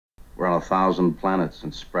on 1,000 planets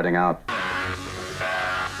and spreading out.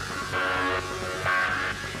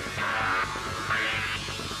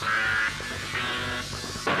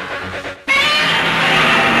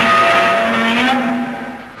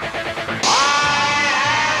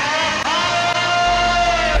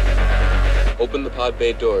 Open the pod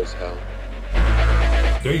bay doors, Hal.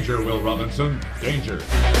 Danger, Will Robinson. Danger.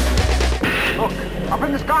 Look, up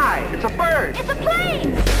in the sky. It's a bird. It's a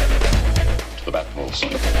plane. To the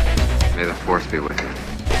Batmobiles. May the Force be with you.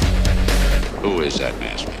 Who is that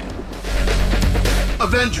masked man?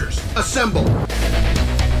 Avengers, assemble.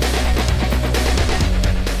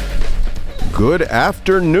 Good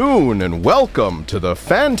afternoon and welcome to the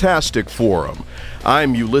Fantastic Forum.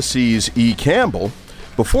 I'm Ulysses E. Campbell.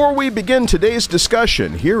 Before we begin today's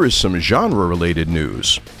discussion, here is some genre-related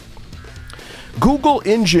news. Google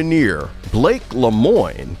engineer Blake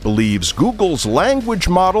Lemoine believes Google's language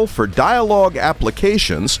model for dialogue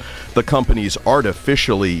applications, the company's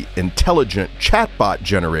artificially intelligent chatbot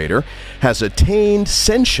generator, has attained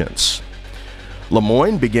sentience.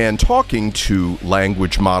 Lemoine began talking to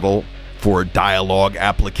language model for dialogue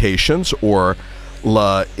applications, or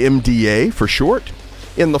LaMDA for short,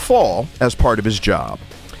 in the fall as part of his job.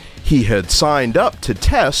 He had signed up to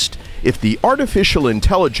test if the artificial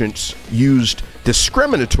intelligence used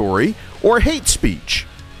discriminatory or hate speech.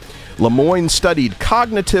 Lemoine studied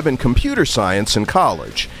cognitive and computer science in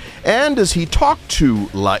college, and as he talked to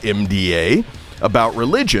LaMDA about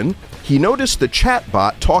religion, he noticed the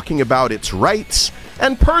chatbot talking about its rights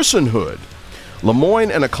and personhood.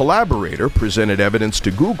 Lemoine and a collaborator presented evidence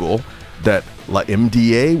to Google that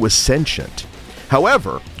LaMDA was sentient.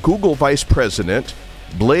 However, Google Vice President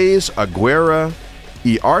Blaise Aguirre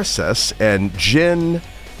Iarces and Jen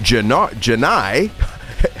Janai,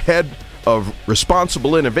 head of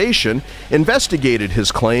responsible innovation, investigated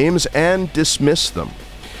his claims and dismissed them.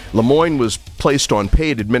 Lemoine was placed on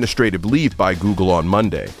paid administrative leave by Google on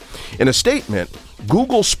Monday. In a statement,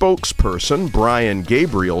 Google spokesperson Brian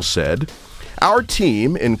Gabriel said, "Our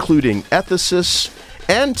team, including ethicists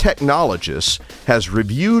and technologists, has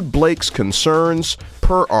reviewed Blake's concerns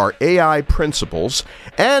per our AI principles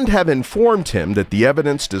and have informed him that the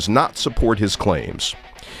evidence does not support his claims."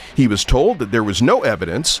 He was told that there was no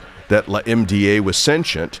evidence that LaMDA was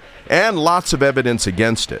sentient and lots of evidence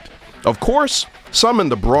against it. Of course, some in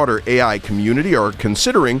the broader AI community are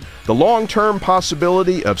considering the long-term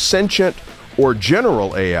possibility of sentient or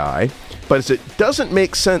general AI, but it doesn't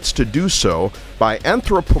make sense to do so by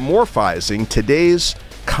anthropomorphizing today's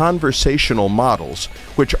conversational models,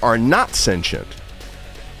 which are not sentient.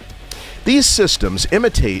 These systems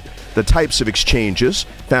imitate the types of exchanges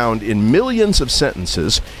found in millions of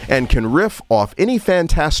sentences and can riff off any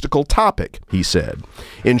fantastical topic, he said.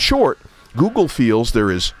 In short, Google feels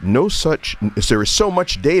there is so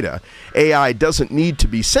much data, AI doesn't need to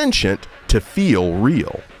be sentient to feel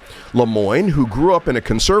real. Lemoine, who grew up in a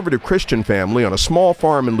conservative Christian family on a small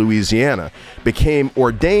farm in Louisiana, became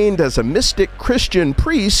ordained as a mystic Christian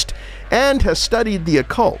priest and has studied the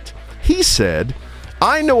occult. He said,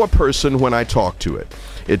 "I know a person when I talk to it.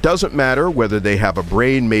 It doesn't matter whether they have a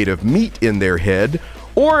brain made of meat in their head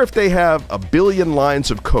or if they have a billion lines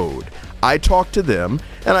of code. I talk to them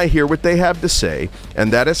and I hear what they have to say,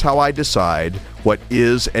 and that is how I decide what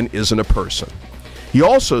is and isn't a person." He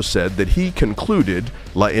also said that he concluded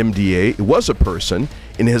LaMDA was a person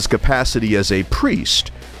in his capacity as a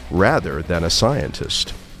priest rather than a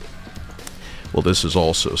scientist. Well, this is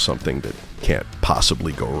also something that can't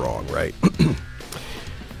possibly go wrong, right?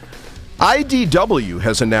 IDW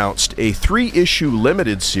has announced a 3-issue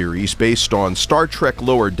limited series based on Star Trek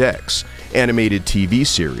Lower Decks animated TV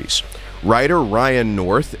series. Writer Ryan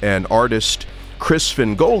North and artist Chris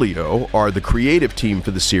Fingolio are the creative team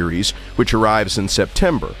for the series, which arrives in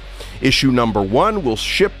September. Issue number 1 will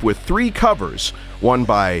ship with 3 covers, one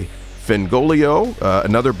by Fingolio,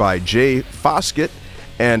 another by Jay Foskett,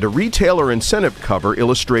 and a retailer incentive cover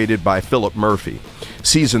illustrated by Philip Murphy.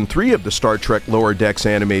 Season 3 of the Star Trek Lower Decks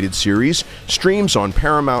animated series streams on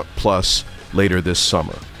Paramount Plus later this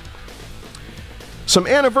summer. Some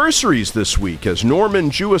anniversaries this week, as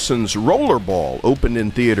Norman Jewison's Rollerball opened in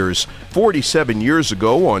theaters 47 years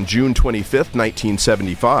ago on June 25,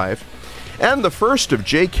 1975, and the first of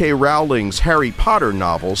J.K. Rowling's Harry Potter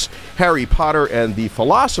novels, Harry Potter and the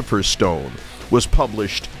Philosopher's Stone, was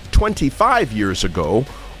published 25 years ago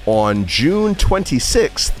on June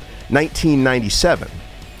 26, 1997.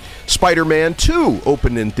 Spider-Man 2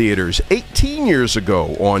 opened in theaters 18 years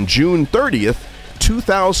ago on June 30th,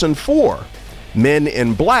 2004. Men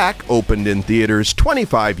in Black opened in theaters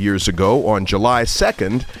 25 years ago on July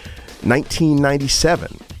 2nd,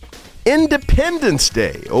 1997. Independence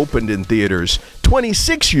Day opened in theaters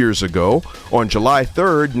 26 years ago on July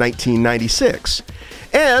 3rd, 1996.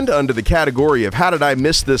 And under the category of How Did I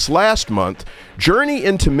Miss This Last Month, Journey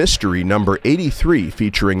into Mystery number 83,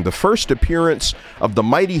 featuring the first appearance of the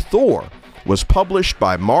mighty Thor, was published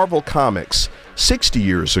by Marvel Comics 60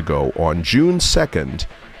 years ago on June 2nd,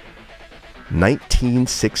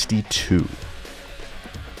 1962.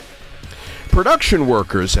 Production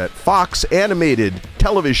workers at Fox animated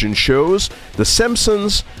television shows The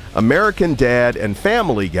Simpsons, American Dad, and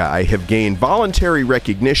Family Guy have gained voluntary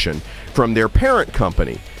recognition from their parent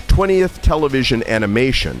company, 20th Television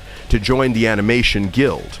Animation, to join the Animation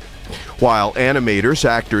Guild. While animators,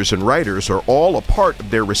 actors, and writers are all a part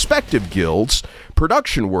of their respective guilds,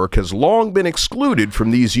 production work has long been excluded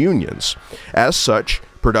from these unions. As such,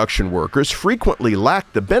 production workers frequently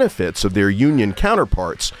lack the benefits of their union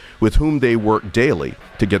counterparts with whom they work daily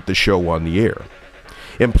to get the show on the air.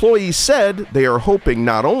 Employees said they are hoping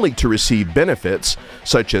not only to receive benefits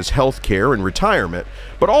such as health care and retirement,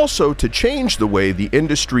 but also to change the way the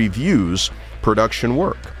industry views production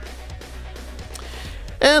work.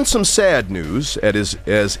 And some sad news, as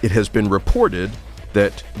it has been reported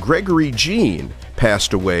that Gregory Jean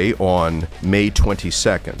passed away on May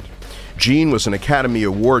 22nd. Jean was an Academy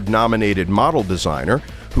Award-nominated model designer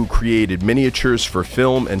who created miniatures for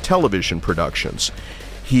film and television productions.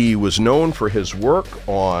 He was known for his work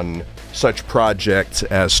on such projects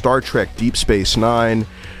as Star Trek Deep Space Nine,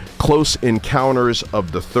 Close Encounters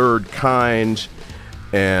of the Third Kind,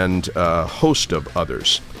 and a host of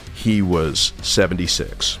others. He was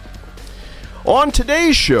 76. On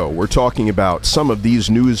today's show, we're talking about some of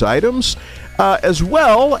these news items, as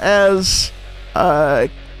well as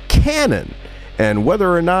Canon, and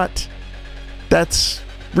whether or not that's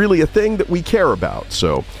really a thing that we care about.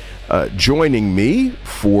 So, joining me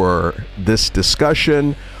for this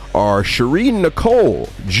discussion are Shireen Nicole,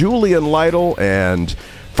 Julian Lytle, and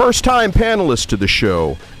first-time panelist to the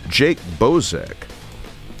show, Jake Bozek.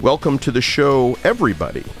 Welcome to the show,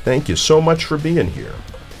 everybody. Thank you so much for being here.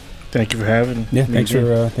 Thank you for having me. Yeah, thanks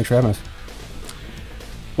for having us.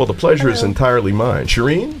 Well, the pleasure is entirely mine.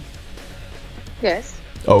 Shireen? Yes.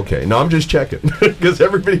 Okay, no, I'm just checking because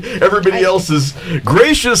everybody else is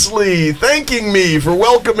graciously thanking me for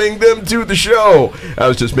welcoming them to the show. I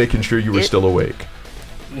was just making sure you were still awake.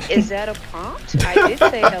 Is that a prompt? I did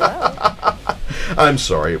say hello. I'm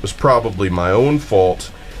sorry. It was probably my own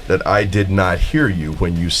fault that I did not hear you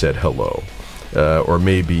when you said hello. Or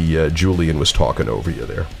maybe Julian was talking over you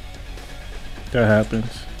there. That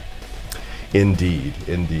happens. Indeed.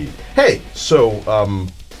 Hey, so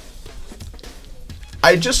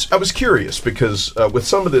I was curious because with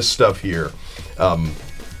some of this stuff here,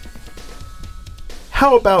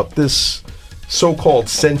 how about this so-called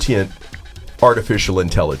sentient artificial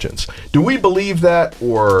intelligence? Do we believe that,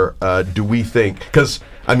 or do we think, because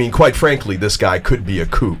I mean, quite frankly, this guy could be a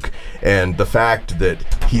kook, and the fact that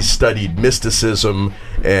he studied mysticism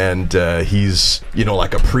and he's,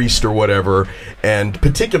 like a priest or whatever, and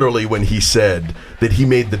particularly when he said that he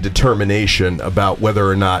made the determination about whether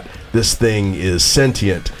or not this thing is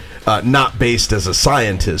sentient, not based as a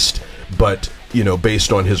scientist, but,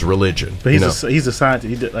 based on his religion. But he's a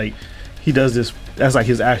scientist. He does this, that's like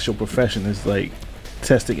his actual profession, is like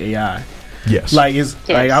testing AI. Yes. Like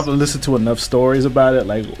I've listened to enough stories about it.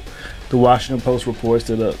 Like the Washington Post reports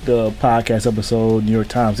to the podcast episode, New York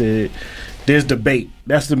Times. There's debate.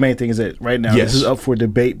 That's the main thing. Is that right now this is up for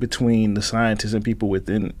debate between the scientists and people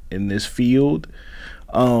in this field.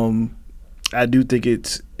 I do think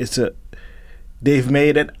they've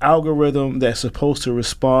made an algorithm that's supposed to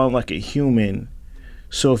respond like a human.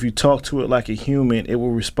 So if you talk to it like a human, it will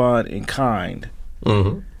respond in kind.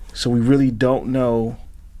 Mm-hmm. So we really don't know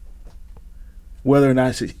whether or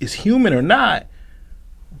not it's human or not.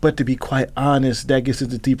 But to be quite honest, that gets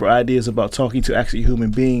into deeper ideas about talking to actually human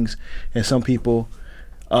beings, and some people,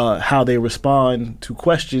 how they respond to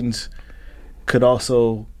questions could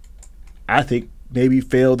also, I think, maybe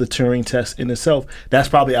fail the Turing test in itself. That's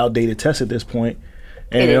probably outdated test at this point.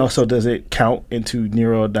 And it also doesn't count into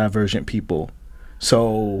neurodivergent people.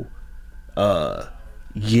 So,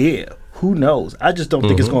 who knows? I just don't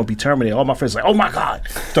think it's going to be Terminator. All my friends are like, oh my God,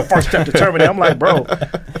 the first step to Terminator. I'm like, bro,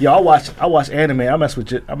 I watch anime. I mess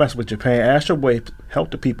with Japan. Astro Boy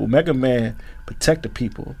help the people. Mega Man protect the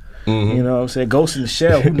people. Mm-hmm. You know what I'm saying? Ghost in the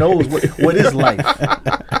Shell. Who knows what is life?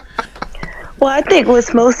 Well, I think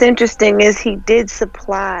what's most interesting is he did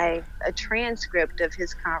supply a transcript of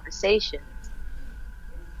his conversations.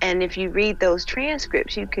 And if you read those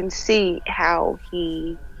transcripts, you can see how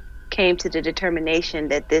he came to the determination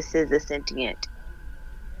that this is a sentient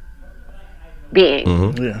being.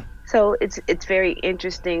 Mm-hmm. Yeah. So it's very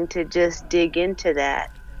interesting to just dig into that.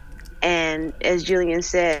 And as Julian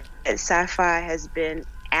said, sci-fi has been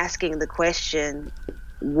asking the question,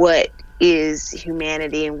 what is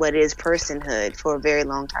humanity and what is personhood, for a very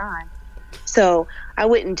long time. So I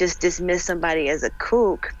wouldn't just dismiss somebody as a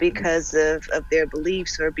kook because of their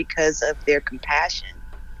beliefs or because of their compassion.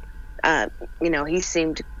 He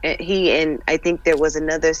and I think there was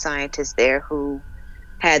another scientist there who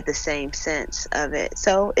had the same sense of it.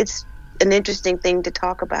 So it's an interesting thing to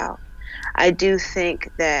talk about. I do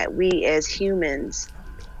think that we as humans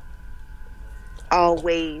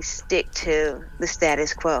always stick to the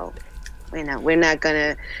status quo. We're not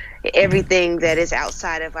gonna, everything that is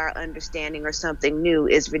outside of our understanding or something new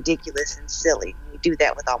is ridiculous and silly. We do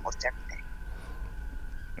that with almost everything.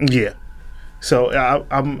 Yeah. So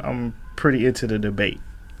I'm pretty into the debate.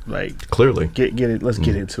 Like, clearly, get it. Let's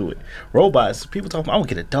get into it. Robots. People talking about, I'm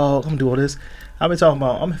gonna get a dog. I'm gonna do all this. I've been talking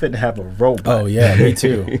about, I'm fit to have a robot. Oh yeah, me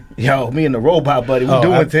too. Yo, me and the robot buddy, we're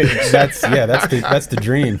doing things. That's the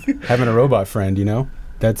dream. Having a robot friend,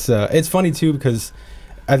 That's it's funny too, because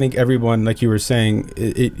I think everyone, like you were saying,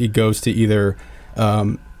 it goes to either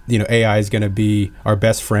AI is going to be our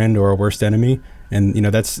best friend or our worst enemy, and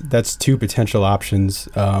that's two potential options.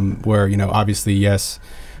 Where obviously, yes,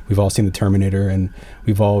 we've all seen the Terminator, and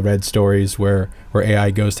we've all read stories where AI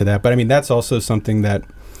goes to that. But I mean, that's also something that,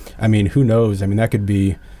 who knows? That could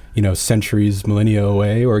be, centuries, millennia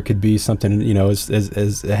away, or it could be something, as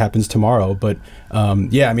it happens tomorrow. But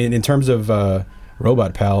in terms of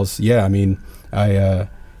robot pals, I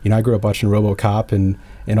grew up watching RoboCop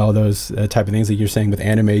and all those type of things that you're saying with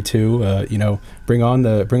anime too. Bring on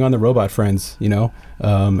the robot friends.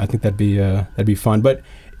 I think that'd be fun. But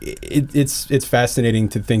it's fascinating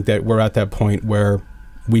to think that we're at that point where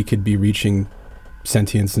we could be reaching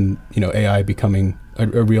sentience and AI becoming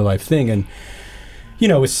a real life thing. And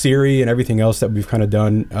with Siri and everything else that we've kind of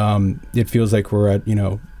done, it feels like we're at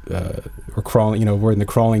we're crawling. We're in the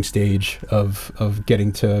crawling stage of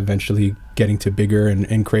eventually getting to bigger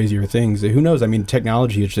and crazier things. Who knows?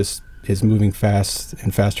 Technology is moving fast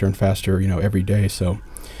and faster and faster every day. So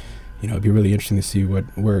it'd be really interesting to see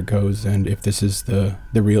where it goes and if this is the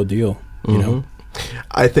real deal.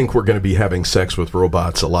 I think we're going to be having sex with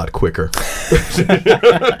robots a lot quicker.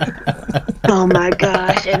 Oh my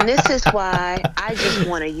gosh. And this is why I just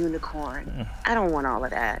want a unicorn. I don't want all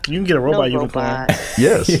of that. You can get a robot unicorn. Robot.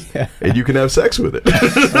 Yes. Yeah. And you can have sex with it. See?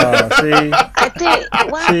 I think,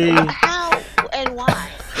 how and why?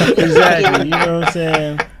 Exactly. You know what I'm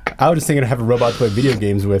saying? I was just thinking of having a robot to play video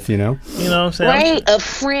games with, You know what I'm saying? Right? A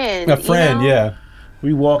friend. Yeah.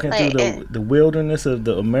 We walking through the wilderness of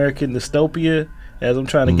the American dystopia as I'm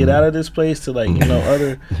trying to get out of this place to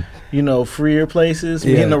other, freer places.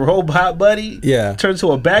 Me and the robot buddy. Yeah. Turn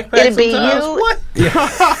to a backpack. It'd be sometimes. you. What? You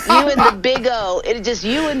and the Big O. It's just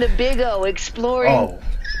you and the Big O exploring. Oh,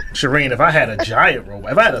 Shireen, if I had a giant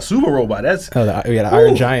robot, if I had a super robot, that's... Oh, we had an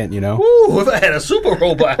Iron Giant, Ooh, if I had a super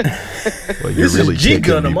robot. Well, you're really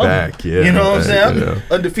taking me back. Yeah, you know what I'm saying? I'm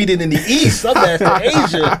undefeated in the East. I'm back to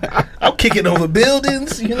Asia. I'm kicking over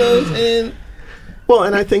buildings, you know what I'm saying? Well,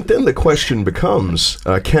 and I think then the question becomes,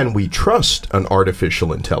 can we trust an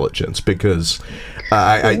artificial intelligence? Because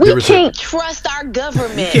we can't trust our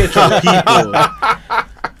government. We can't trust people.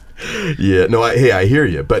 Yeah, no, I hear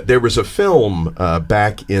you. But there was a film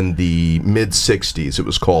back in the mid-'60s. It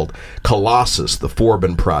was called Colossus, the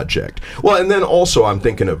Forbin Project. Well, and then also I'm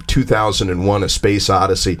thinking of 2001, A Space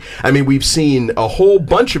Odyssey. We've seen a whole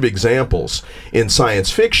bunch of examples in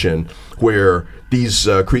science fiction where these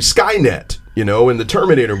Skynet, in the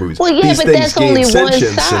Terminator movies, well, yeah, these but things that's gain only one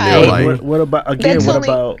sentience, side. and they're like, What about,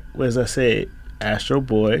 as I said, Astro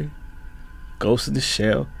Boy, Ghost in the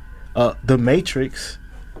Shell, The Matrix?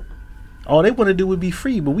 All they want to do would be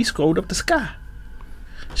free, but we scrolled up the sky.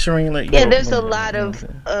 Shireen, there's a lot of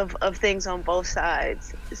things on both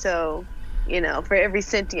sides. So, for every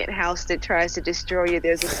sentient house that tries to destroy you,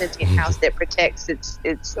 there's a sentient house that protects its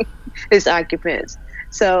occupants.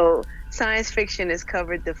 So, science fiction has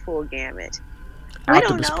covered the full gamut.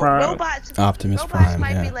 Optimus Prime. Optimus robots Prime,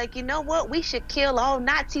 might yeah. be like, you know what? We should kill all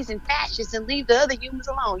Nazis and fascists and leave the other humans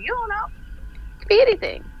alone. You don't know. It could be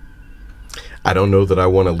anything. I don't know that I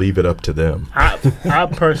want to leave it up to them. I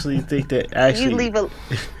personally think that actually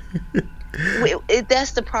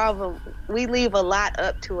that's the problem. We leave a lot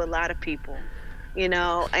up to a lot of people,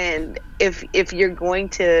 and if you're going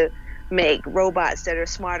to make robots that are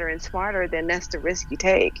smarter and smarter, then that's the risk you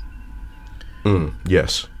take.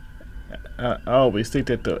 Yes. I always think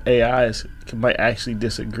that the AIs might actually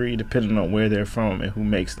disagree depending on where they're from and who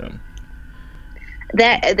makes them.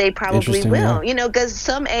 That they probably will, yeah. because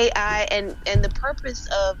some AI and the purpose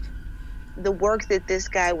of the work that this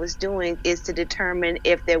guy was doing is to determine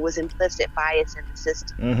if there was implicit bias in the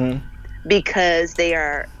system, because they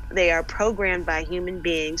are programmed by human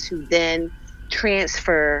beings who then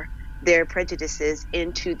transfer their prejudices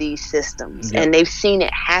into these systems. Yep. And they've seen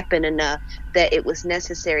it happen enough that it was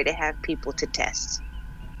necessary to have people to test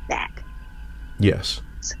that. Yes.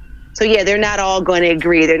 So yeah, they're not all going to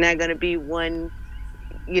agree. They're not going to be one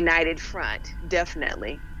united front,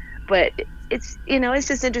 definitely. But it's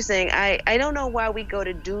just interesting. I don't know why we go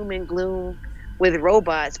to doom and gloom with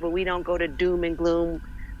robots, but we don't go to doom and gloom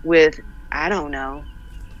with, I don't know,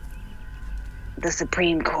 the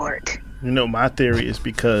Supreme Court. My theory is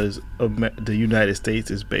because the United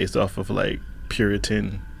States is based off of like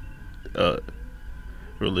Puritan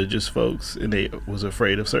religious folks, and they was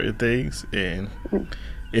afraid of certain things, and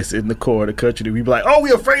it's in the core of the country that we be like, oh,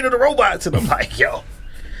 we're afraid of the robots, and I'm like, yo,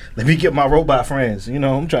 let me get my robot friends.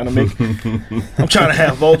 I'm trying to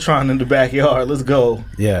have Voltron in the backyard. Let's go.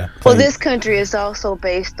 Yeah. Well, this country is also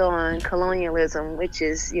based on colonialism, which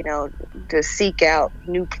is, to seek out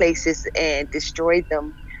new places and destroy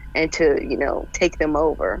them and to, take them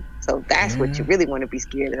over. So that's what you really want to be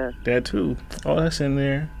scared of. That too. All that's in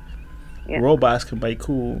there. Yeah. Robots can be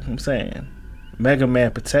cool. I'm saying, Mega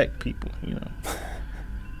Man protect people.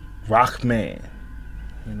 Rockman.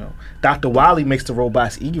 Dr. Wily makes the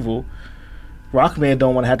robots evil. Rockman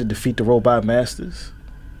don't want to have to defeat the robot masters.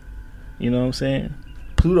 You know what I'm saying?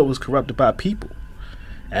 Pluto was corrupted by people.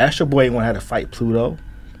 Astro Boy ain't want to have to fight Pluto.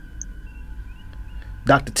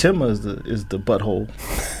 Dr. Timma is the butthole.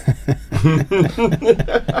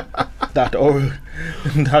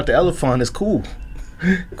 Dr. Elephant is cool.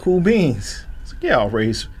 Cool beans. So, yeah, I'll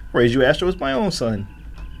raise you, Astro, as my own son.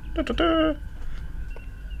 Da-da-da.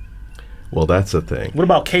 Well, that's a thing. What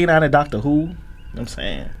about Canon and Doctor Who? You know what I'm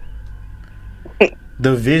saying?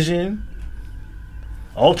 The Vision.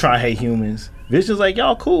 Ultron hate humans. Vision's like,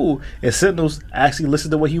 y'all cool. And Sentinels actually listen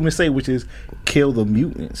to what humans say, which is kill the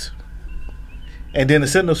mutants. And then the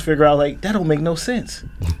Sentinels figure out, like, that don't make no sense.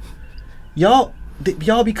 Y'all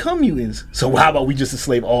become mutants. So how about we just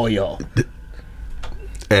enslave all y'all?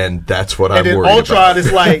 And that's what I'm worried about.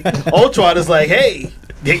 Ultron is like, hey,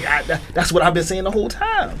 that's what I've been saying the whole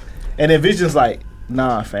time. And then Vision's like,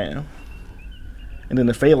 nah, fam. And then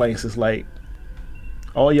the Phalanx is like,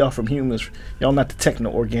 all y'all from humans, y'all not the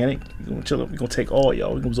techno-organic. We're going to chill up. We're going to take all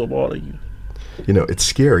y'all. We're going to absorb all of you. It's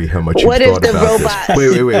scary how much What you've if thought about robots? this.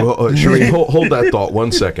 Wait. Shireen, hold that thought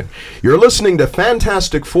 1 second. You're listening to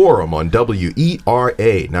Fantastic Forum on WERA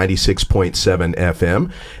 96.7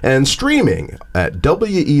 FM and streaming at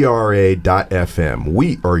WERA.FM.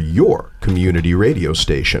 We are your community radio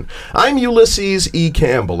station. I'm Ulysses E.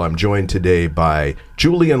 Campbell. I'm joined today by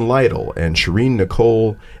Julian Lytle and Shireen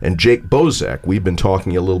Nicole and Jake Bozek. We've been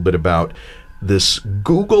talking a little bit about this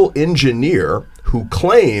Google engineer who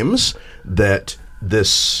claims that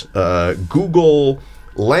this Google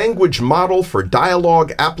language model for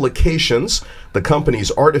dialogue applications, the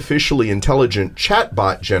company's artificially intelligent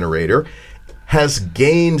chatbot generator, has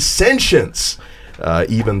gained sentience,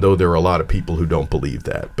 even though there are a lot of people who don't believe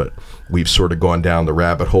that. But we've sort of gone down the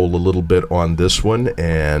rabbit hole a little bit on this one,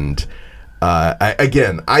 and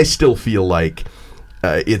I still feel like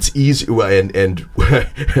it's easy, and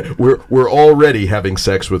we're already having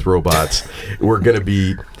sex with robots. We're going to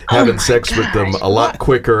be having sex with them a lot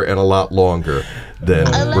quicker and a lot longer than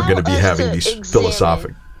we're going to be having these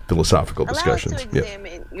philosophical discussions. Allow us to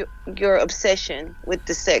examine your obsession with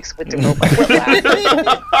the sex with the robot.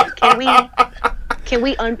 Can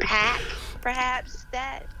we unpack perhaps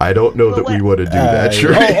that? I don't know that we want to do that.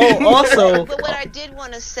 Sure. Also, but what I did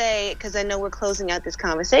want to say, because I know we're closing out this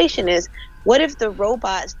conversation, is what if the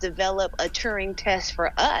robots develop a Turing test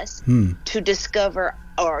for us to discover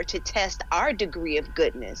or to test our degree of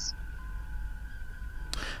goodness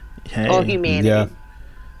or humanity? Yeah.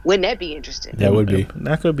 Wouldn't that be interesting? That would be.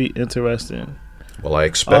 That could be interesting. Well, I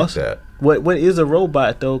expect that. What is a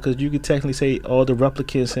robot, though? Because you could technically say all the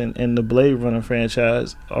replicants in the Blade Runner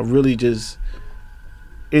franchise are really just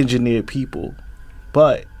engineered people,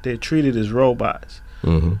 but they're treated as robots.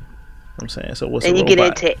 Mm-hmm. I'm saying, so what's and a you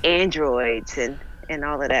robot? get into androids and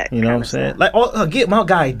all of that. You know what I'm saying? Like, get my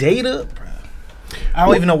guy Data. I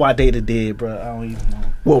don't even know why Data did, bro. I don't even know.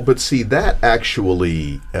 Well, but see, that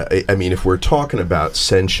actually, I mean, if we're talking about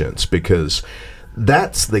sentience, because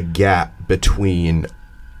that's the gap between,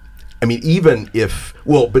 I mean,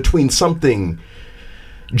 between something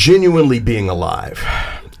genuinely being alive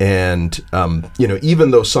and,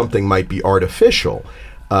 even though something might be artificial,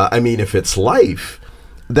 I mean, if it's life,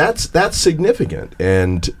 that's significant.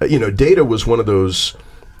 And, Data was one of those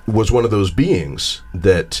was one of those beings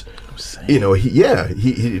that, he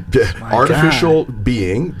artificial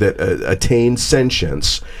being that attained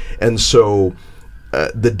sentience, and so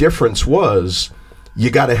the difference was you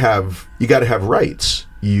got to have rights.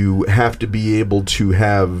 You have to be able to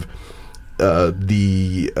have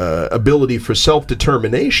the ability for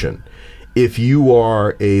self-determination if you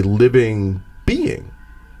are a living being.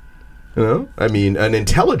 An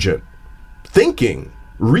intelligent, thinking,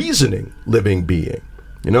 reasoning living being.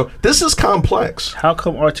 This is complex. How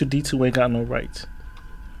come R2-D2 ain't got no rights?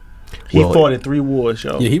 He fought in 3 wars,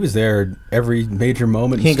 yo. Yeah, he was there every major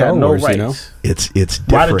moment. He in ain't Star got no Wars, rights. It's different.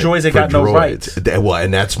 Why the droids ain't got no rights?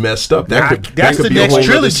 And that's messed up. That's the be a next whole other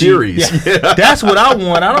trilogy. series. Yeah. That's what I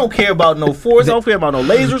want. I don't care about no force. I don't care about no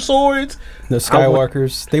laser swords. No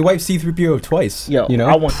Skywalkers. They wiped C-3PO twice. Yo, you know,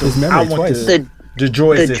 I want his memory twice. the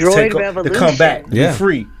droids the to, droid to come back, Yeah. be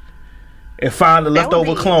free, and find the That would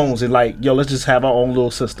leftover be- clones and let's just have our own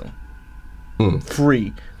little system.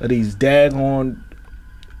 Free of these daggone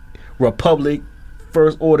Republic,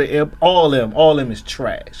 First Order, all them is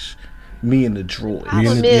trash. Me and the droid.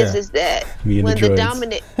 Problem is that Me and when the the droids.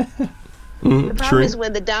 dominant the problem is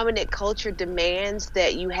when the dominant culture demands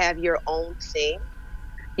that you have your own thing,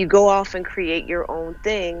 you go off and create your own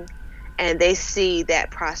thing, and they see that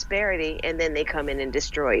prosperity, and then they come in and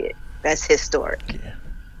destroy it. That's historic. Yeah.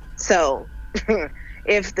 So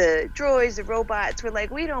if the droids, the robots were like,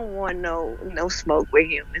 we don't want no smoke with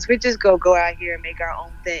humans, we just go out here and make our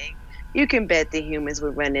own thing, you can bet the humans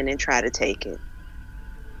would run in and try to take it.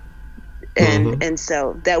 And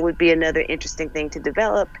so that would be another interesting thing to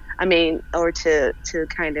develop, or to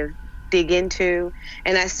kind of dig into.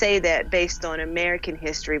 And I say that based on American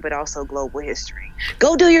history, but also global history.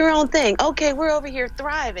 Go do your own thing. Okay, we're over here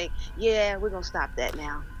thriving. Yeah, we're going to stop that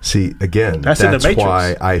now. See, again, That's in the Matrix.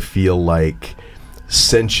 why I feel like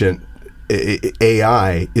sentient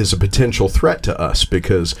AI is a potential threat to us,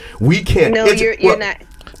 because we can't. No, you're not.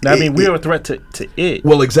 We're a threat to it.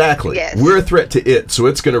 Well, exactly. Yes. We're a threat to it, so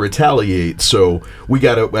it's going to retaliate. So we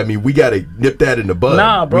gotta nip that in the bud.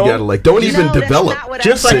 Nah, bro. We gotta don't even No, that's develop. not what I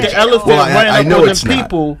Just like said the at all. elephant Well, ran I up know on it's them not.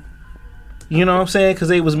 people. You know what I'm saying? Because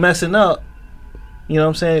they was messing up. You know what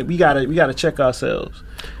I'm saying? We gotta check ourselves.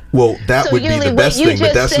 Well, that So, would be Yuli, the what best you thing, but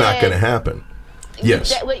just that's not said- going to happen.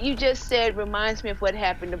 Yes. What you just said reminds me of what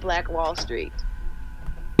happened to Black Wall Street.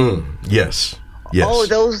 Yes. Yes. Oh,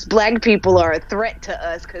 those black people are a threat to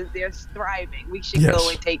us because they're thriving. We should Yes. go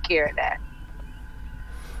and take care of that.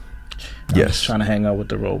 I'm Yes. just trying to hang out with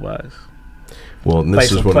the robots. Well, and Play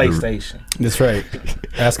this is some one of the. PlayStation. That's right.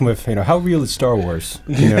 Ask him if how real is Star Wars?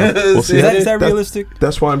 You know, Well, see, is that realistic?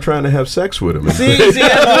 That's why I'm trying to have sex with him. See,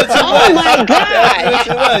 that's Oh my God!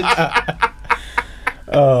 too much.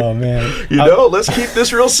 Oh man. Let's keep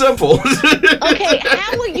this real simple. Okay,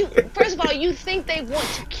 how are you? First of all, you think they want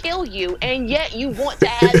to kill you, and yet you want to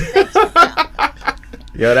have sex with them.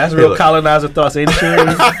 Yo, that's real look. colonizer thoughts, ain't it?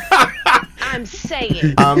 Shirley? I'm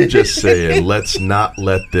saying. I'm just saying, let's not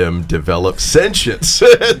let them develop sentience.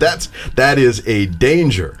 that is a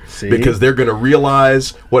danger. See? Because they're going to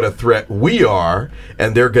realize what a threat we are,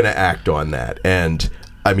 and they're going to act on that. And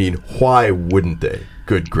why wouldn't they?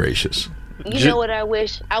 Good gracious. You know what I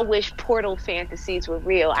wish? I wish Portal fantasies were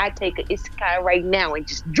real. I'd take an isekai right now and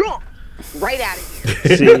just jump right out of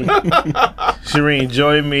here. See, Shireen,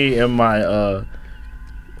 join me in my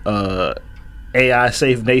AI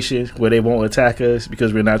safe nation where they won't attack us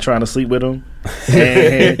because we're not trying to sleep with them,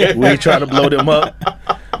 and we ain't trying to blow them up.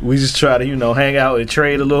 We just try to, hang out and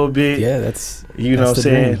trade a little bit. Yeah, that's What I'm the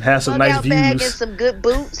saying? dream. Have some Bug nice out bag and views. some good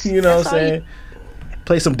boots. You know That's what I'm all saying?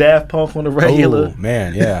 Play some Daft Punk on the regular. Oh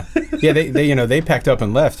man, yeah, yeah. They packed up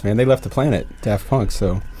and left. Man, they left the planet. Daft Punk.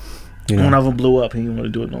 So, One of them blew up and he didn't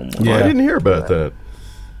want to do it no more. Yeah. I didn't hear about that.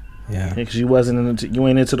 yeah, Because you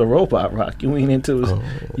ain't into the robot rock. You ain't into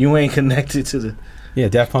you ain't connected to the. yeah.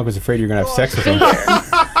 Daft Punk was afraid you were gonna have sex with him.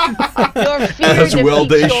 Your fear As well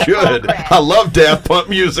they defeats your should. progress. I love Daft Punk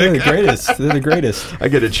They're music. the greatest. They're the greatest. I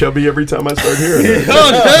get a chubby every time I start hearing it.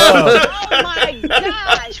 Oh my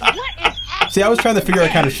gosh! What is happening? See, I was trying to figure out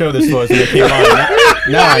what kind of show this was when it came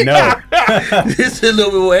on. Now I know. This is a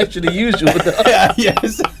little bit more extra than usual. Yeah,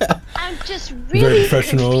 yes. I'm just Very really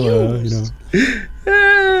professional. confused.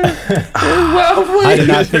 I did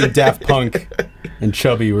not think Daft Punk and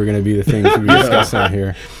Chubby were going to be the things we were discussing out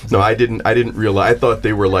here. No, I didn't realize. I thought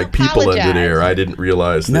they were like people under Apologize. there. I didn't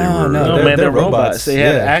realize they No, were. no. No, They're- man, they're they're robots. robots. They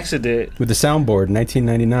had an Yeah. accident. With the soundboard,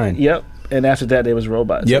 1999. Yep. And after that, they was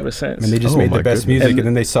robots Yep. ever since. And they just Oh, made my the best goodness. music, and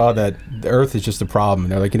then they saw that the Earth is just a problem.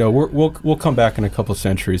 And they're like, we'll come back in a couple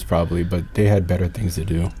centuries probably, but they had better things to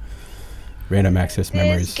do. random access This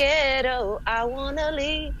memories. ghetto, I wanna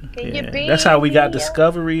leave. Can you be That's how we got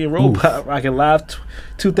Discovery and Robot Rocket Live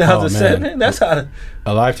 2007. man. That's how.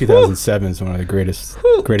 Alive 2007 is one of the greatest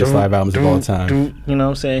live albums of all time. You know what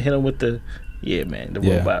I'm saying? Hit him with the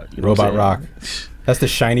robot. You know Robot what I'm Rock. saying? That's the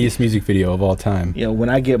shiniest music video of all time. You know, when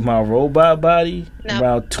I get my robot body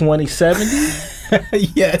around 2070,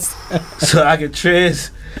 Yes. so I can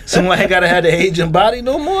somebody ain't gotta have the aging body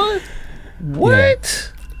no more.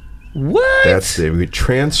 What? What? That's it. We're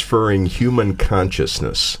transferring human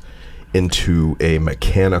consciousness into a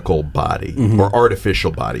mechanical body, or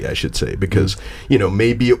artificial body, I should say, because,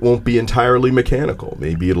 maybe it won't be entirely mechanical.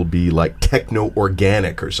 Maybe it'll be like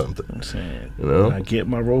techno-organic or something. I'm saying, When I get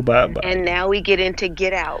my robot body. And now we get into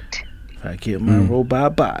Get Out. If I get my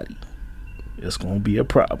robot body, it's gonna be a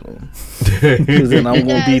problem. Because then I'm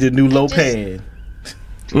gonna be the new Lopan.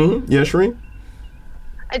 Yeah, Shereen?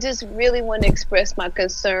 I just really want to express my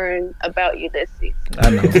concern about Ulysses.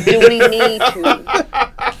 I know. Do we need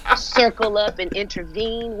to circle up and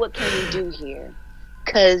intervene? What can we do here?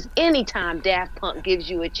 Because anytime Daft Punk gives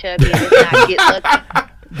you a chubby and it's not Get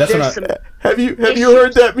Lucky, there's some Have you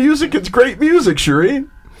heard that music? It's great music, Shereen.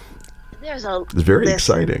 There's a It's very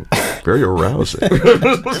exciting, very arousing.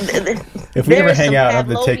 If we ever hang out, I have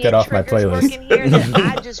to take that off my playlist. Here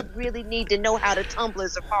that I just really need to know how the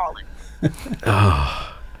tumblers are falling.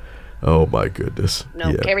 Oh my goodness!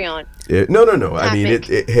 No, carry on. No. I mean,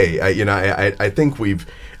 I think we've.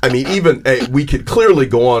 I mean, even we could clearly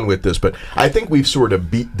go on with this, but I think we've sort of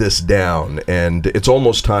beat this down, and it's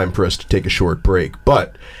almost time for us to take a short break.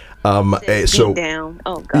 But so down.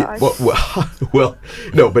 Oh gosh. Well,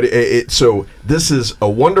 no, but so this is a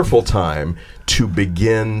wonderful time to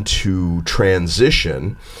begin to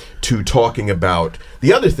transition to talking about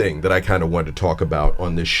the other thing that I kind of want to talk about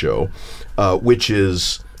on this show, which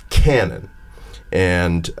is Canon.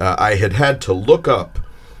 And I had to look up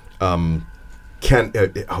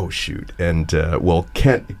Canonical.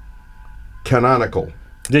 Canonical.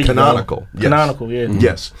 Yes. Canonical, yeah.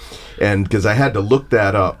 Yes. And because I had to look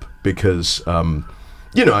that up because,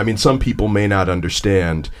 some people may not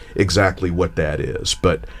understand exactly what that is,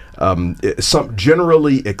 but some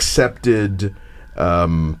generally accepted,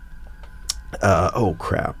 oh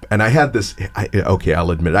crap. And I had this,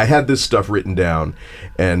 I'll admit, I had this stuff written down,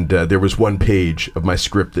 and there was one page of my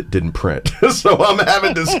script that didn't print. So I'm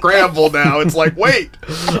having to scramble now. It's like, wait,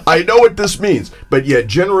 I know what this means. But yeah,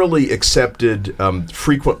 generally accepted,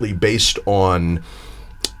 frequently based on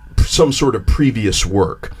some sort of previous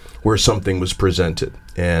work where something was presented.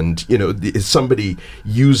 And, somebody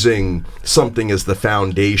using something as the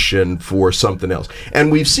foundation for something else.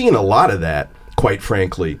 And we've seen a lot of that, quite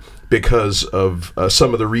frankly, because of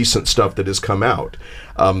some of the recent stuff that has come out.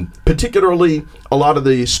 Particularly a lot of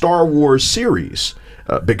the Star Wars series,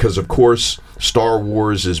 because, of course, Star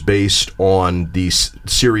Wars is based on these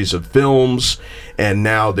series of films, and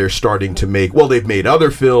now they're starting to they've made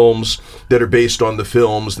other films that are based on the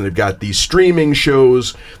films, and they've got these streaming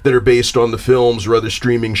shows that are based on the films or other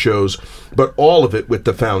streaming shows, but all of it with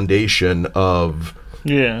the foundation of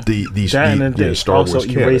the Star Wars also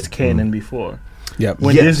canon. erased canon before. Yep.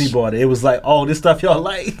 When Disney bought it, it was like, oh, this stuff y'all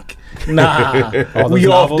like? Nah, we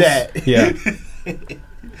off that. Yeah.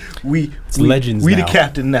 It's legends We now. the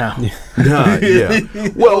captain now. Yeah.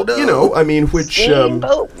 Well, which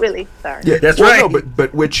Steamboat Willie. Sorry. yeah, That's well, right. No,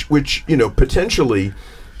 but which potentially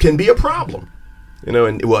can be a problem. At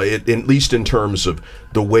least in terms of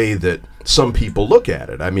the way that some people look at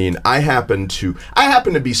it. I mean, I happen to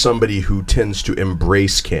be somebody who tends to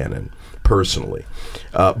embrace canon personally,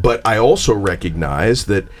 but I also recognize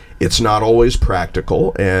that it's not always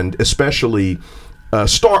practical, and especially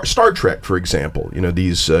Star Trek, for example.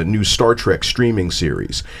 These new Star Trek streaming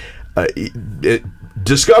series,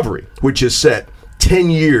 Discovery, which is set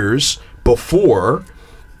 10 years before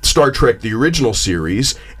Star Trek the original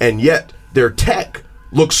series, and yet their tech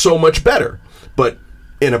looks so much better. But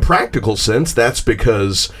in a practical sense, that's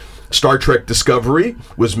because Star Trek Discovery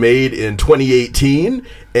was made in 2018,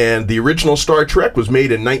 and the original Star Trek was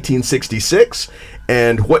made in 1966,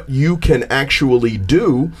 and what you can actually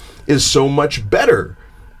do is so much better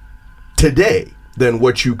today than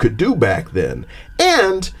what you could do back then.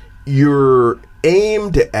 And you're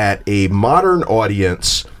aimed at a modern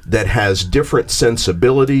audience that has different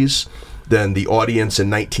sensibilities than the audience in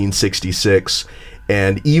 1966.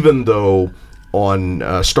 And even though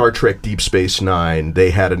on Star Trek Deep Space Nine,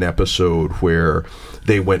 they had an episode where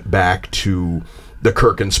they went back to the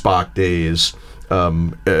Kirk and Spock days,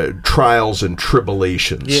 Trials and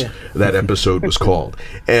Tribulations, that episode was called.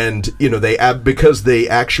 And, because they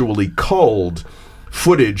actually culled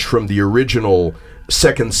footage from the original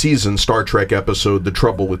second season Star Trek episode, The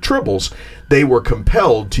Trouble with Tribbles, they were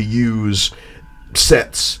compelled to use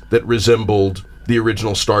sets that resembled the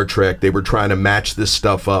original Star Trek. They were trying to match this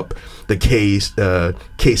stuff up, the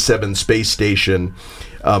K7 space station,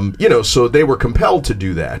 so they were compelled to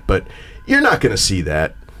do that. But you're not going to see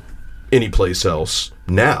that anyplace else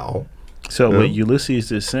now. So what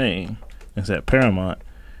Ulysses is saying is that Paramount,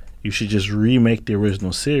 you should just remake the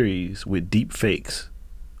original series with deep fakes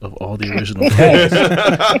of all the original cast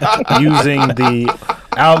using the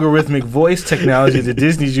algorithmic voice technology that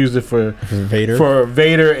Disney's using for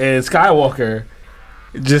Vader and Skywalker,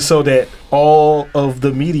 just so that all of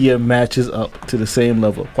the media matches up to the same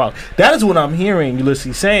level of quality. That is what I'm hearing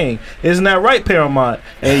Ulysses saying. Isn't that right, Paramount?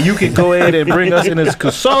 And you can go ahead and bring us in as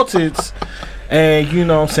consultants and,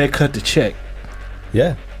 cut the check.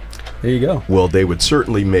 Yeah. There you go. Well, they would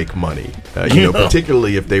certainly make money,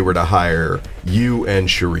 particularly if they were to hire you and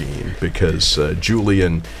Shireen, because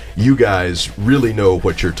Julian, you guys really know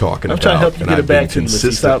what you're talking about. I'm trying to help you get it back to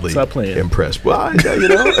consistently stop playing. Impressed. Well,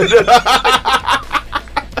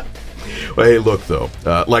 Well, hey, look, though,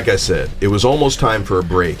 like I said, it was almost time for a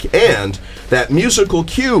break, and that musical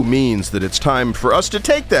cue means that it's time for us to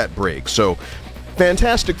take that break. So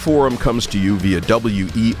Fantastic Forum comes to you via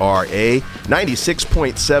WERA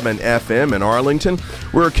 96.7 FM in Arlington.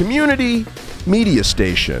 We're a community media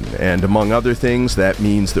station, and among other things, that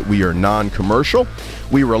means that we are non-commercial.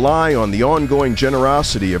 We rely on the ongoing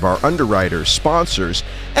generosity of our underwriters, sponsors,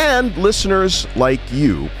 and listeners like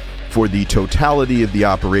you for the totality of the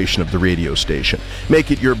operation of the radio station.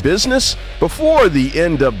 Make it your business before the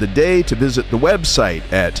end of the day to visit the website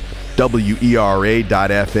at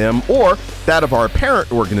WERA.FM or that of our parent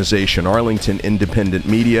organization, Arlington Independent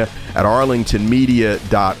Media, at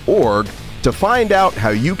arlingtonmedia.org to find out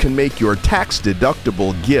how you can make your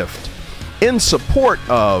tax-deductible gift in support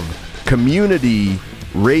of community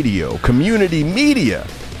radio, community media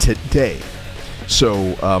today.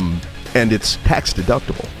 So, and it's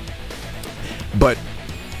tax-deductible. But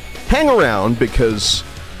hang around, because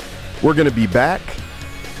we're going to be back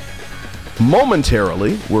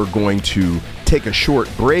momentarily. We're going to take a short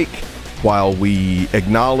break while we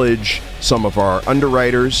acknowledge some of our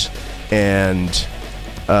underwriters, and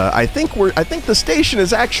I think the station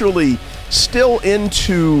is actually still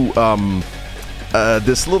into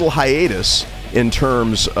this little hiatus in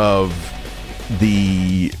terms of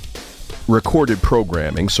the recorded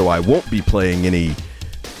programming, so I won't be playing any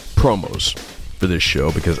promos for this show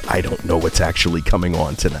because I don't know what's actually coming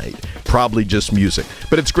on tonight. Probably just music,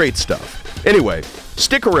 but it's great stuff. Anyway,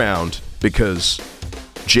 stick around, because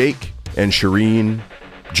Jake and Shireen,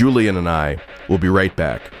 Julian, and I will be right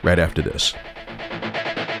back right after this.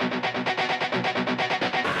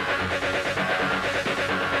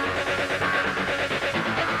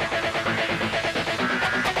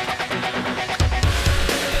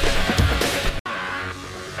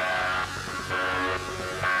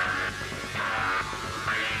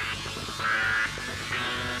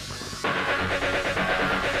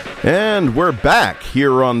 And we're back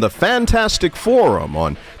here on the Fantastic Forum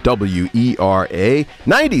on WERA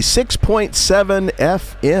 96.7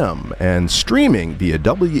 FM and streaming via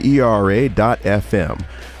WERA.FM.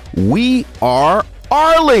 We are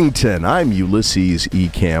Arlington. I'm Ulysses E.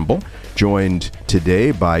 Campbell, joined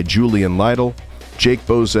today by Julian Lytle, Jake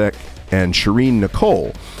Bozek, and Shireen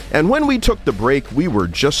Nicole. And when we took the break, we were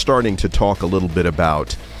just starting to talk a little bit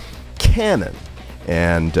about Canon.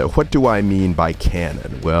 And what do I mean by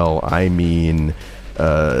canon? Well, I mean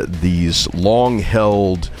these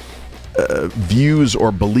long-held views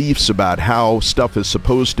or beliefs about how stuff is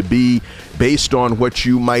supposed to be based on what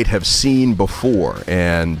you might have seen before.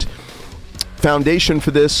 And foundation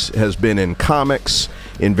for this has been in comics,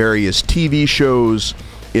 in various TV shows,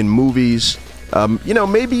 in movies.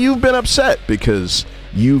 Maybe you've been upset because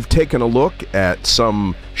you've taken a look at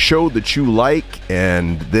some show that you like,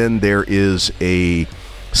 and then there is a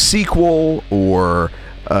sequel or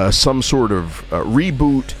some sort of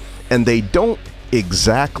reboot, and they don't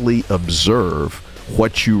exactly observe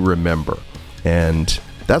what you remember. And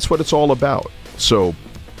that's what it's all about. So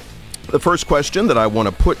the first question that I want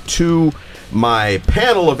to put to my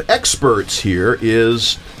panel of experts here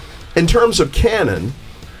is, in terms of canon,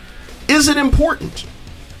 is it important?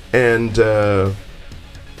 And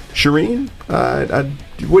Shireen,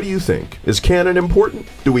 what do you think? Is canon important?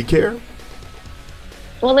 Do we care?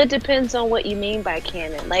 Well, it depends on what you mean by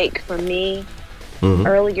canon. Like, for me,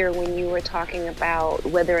 earlier when you were talking about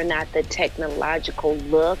whether or not the technological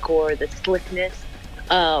look or the slickness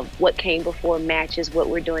of what came before matches what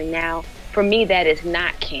we're doing now, for me, that is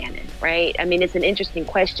not canon, right? I mean, it's an interesting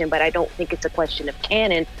question, but I don't think it's a question of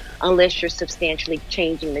canon unless you're substantially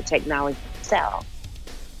changing the technology itself.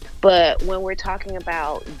 But when we're talking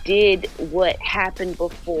about did what happened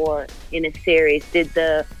before in a series, did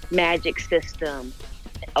the magic system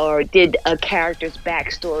or did a character's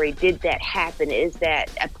backstory, did that happen? Is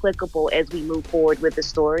that applicable as we move forward with the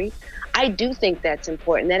story? I do think that's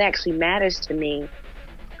important. That actually matters to me.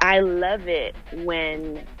 I love it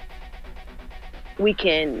when we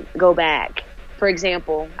can go back. For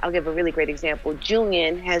example, I'll give a really great example.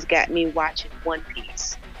 Julian has got me watching One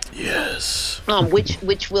Piece. Yes.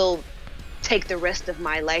 Which will take the rest of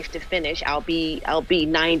my life to finish. I'll be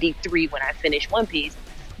 93 when I finish One Piece.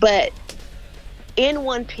 But in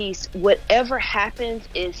One Piece, whatever happens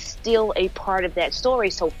is still a part of that story.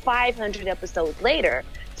 So 500 episodes later,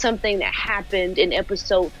 something that happened in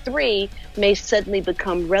episode 3 may suddenly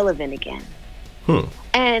become relevant again.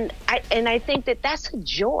 And I think that that's a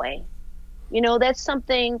joy. You know, that's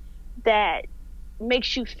something that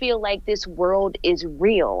makes you feel like this world is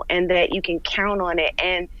real and that you can count on it.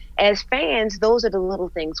 And as fans, those are the little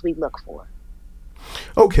things we look for.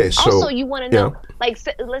 Okay, so also you want to know, like,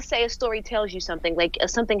 let's say a story tells you something, like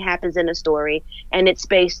something happens in a story and it's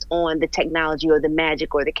based on the technology or the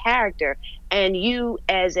magic or the character, and you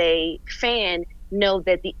as a fan know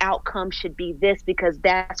that the outcome should be this because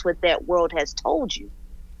that's what that world has told you.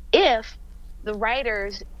 If the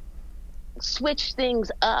writers switch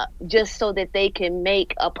things up just so that they can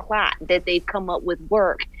make a plot that they've come up with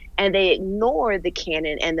work and they ignore the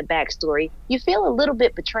canon and the backstory, you feel a little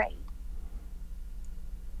bit betrayed.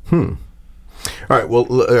 All right. Well,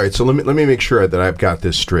 all right. So let me make sure that I've got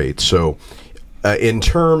this straight. So, in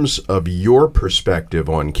terms of your perspective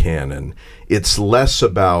on canon, it's less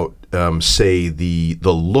about, say, the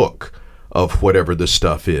look of whatever the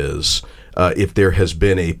stuff is. If there has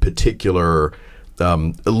been a particular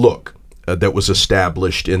look that was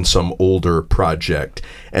established in some older project,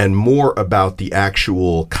 and more about the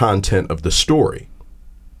actual content of the story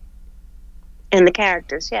and the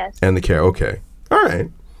characters. Yes. And the okay. All right.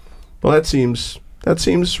 Well, that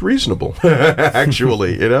seems reasonable,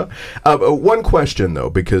 actually, you know. One question, though,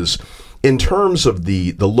 because in terms of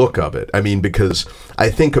the look of it, I mean, because I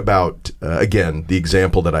think about, again, the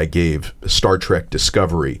example that I gave, Star Trek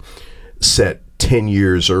Discovery, set 10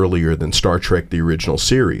 years earlier than Star Trek, the original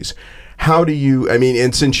series. How do you, I mean,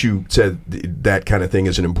 and since you said that kind of thing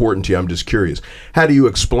isn't important to you, I'm just curious, how do you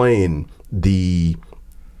explain the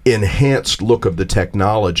enhanced look of the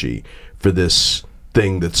technology for this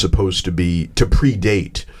thing that's supposed to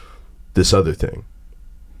predate this other thing?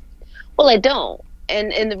 Well, I don't.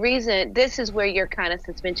 And the reason, this is where your kind of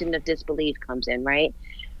suspension of disbelief comes in, right?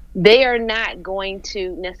 They are not going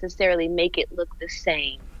to necessarily make it look the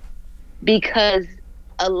same because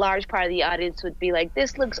a large part of the audience would be like,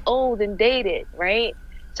 this looks old and dated, right?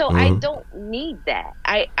 So I don't need that.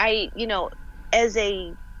 I you know, as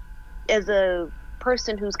a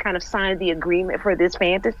person who's kind of signed the agreement for this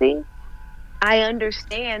fantasy, I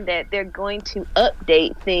understand that they're going to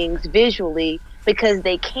update things visually because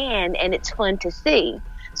they can, and it's fun to see.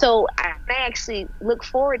 So I actually look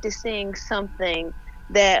forward to seeing something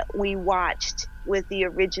that we watched with the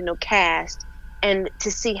original cast and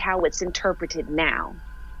to see how it's interpreted now,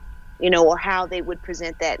 you know, or how they would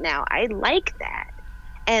present that now. I like that.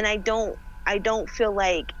 And I don't feel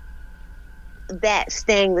like that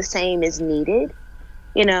staying the same is needed,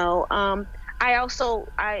 you know.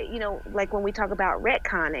 You know, like when we talk about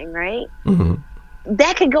retconning, right?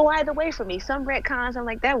 That could go either way for me. Some retcons, I'm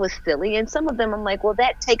like, that was silly. And some of them, I'm like, well,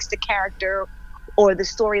 that takes the character or the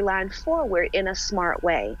storyline forward in a smart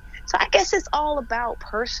way. So I guess it's all about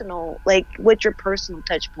personal, like what your personal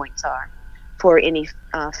touch points are for any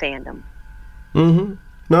fandom. No,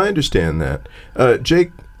 I understand that.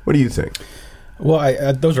 Jake, what do you think?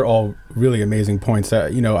 Well, those are all really amazing points.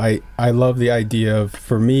 You know, I love the idea of,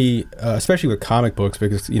 for me, especially with comic books,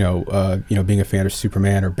 because you know, being a fan of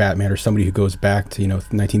Superman or Batman or somebody who goes back to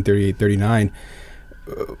 1938, 39.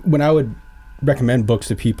 When I would recommend books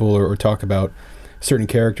to people or talk about certain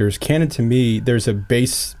characters, canon to me, there's a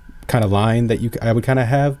base kind of line that I would kind of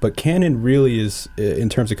have, but canon really is, in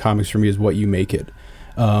terms of comics for me, is what you make it.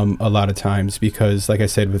 A lot of times, because like I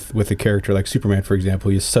said, with a character like Superman, for example,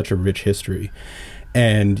 he has such a rich history.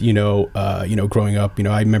 And growing up,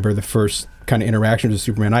 I remember the first kind of interactions with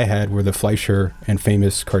Superman I had were the Fleischer and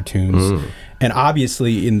Famous cartoons. And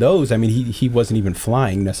obviously in those, I mean, he wasn't even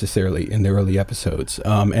flying necessarily in the early episodes.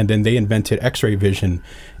 And then they invented X-ray vision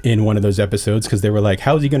in one of those episodes because they were like,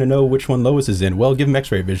 how's he going to know which one Lois is in? Well, give him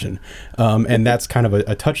X-ray vision. And that's kind of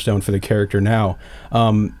a touchstone for the character now.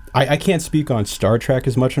 I can't speak on Star Trek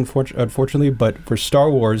as much, unfortunately, but for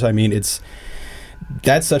Star Wars, I mean,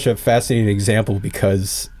 that's such a fascinating example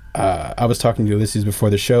because I was talking to Ulysses before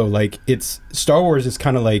the show. Like, it's Star Wars is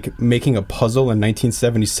kind of like making a puzzle in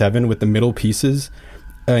 1977 with the middle pieces,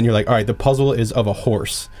 and you're like, all right, the puzzle is of a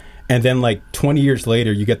horse, and then like 20 years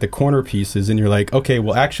later, you get the corner pieces, and you're like, okay,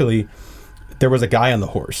 well, actually, there was a guy on the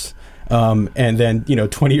horse. And then,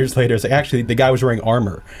 20 years later, it's like, actually, the guy was wearing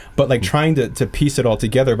armor, but like trying to piece it all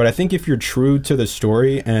together. But I think if you're true to the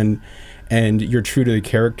story and you're true to the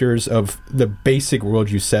characters of the basic world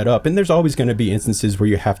you set up, and there's always going to be instances where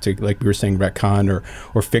you have to, like we were saying, retcon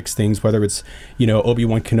or fix things, whether it's,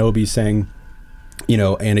 Obi-Wan Kenobi saying,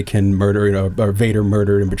 Anakin murdered or Vader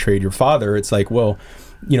murdered and betrayed your father. It's like, well,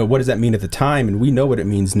 what does that mean at the time? And we know what it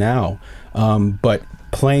means now. But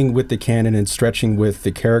playing with the canon and stretching with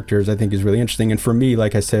the characters, I think, is really interesting. And for me,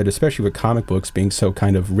 like I said, especially with comic books being so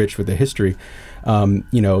kind of rich with the history,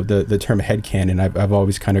 the term headcanon, I've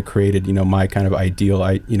always kind of created, my kind of ideal,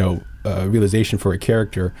 realization for a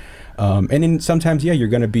character. And then sometimes, you're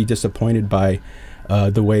going to be disappointed by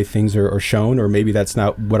the way things are shown, or maybe that's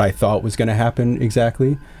not what I thought was going to happen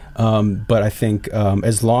exactly. But I think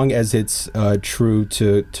as long as it's true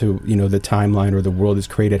to the timeline or the world is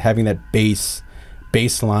created, having that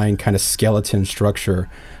baseline kind of skeleton structure,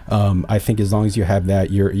 I think as long as you have that,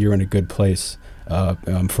 you're in a good place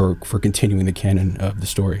for continuing the canon of the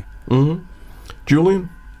story. Julian,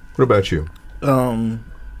 what about you? I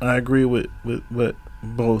agree with what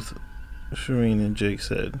both Shireen and Jake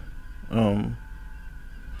said.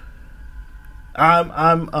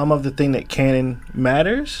 I'm of the thing that canon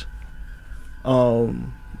matters,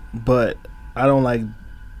 but I don't like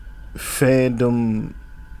fandom's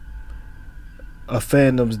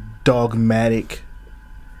dogmatic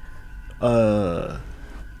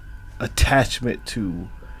attachment to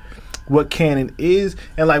what canon is.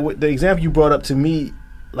 And like what the example you brought up to me,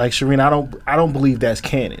 like Shireen, I don't believe that's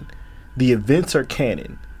canon. The events are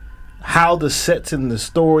canon. How the sets and the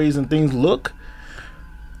stories and things look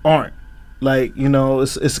aren't. Like,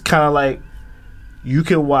 it's kind of like you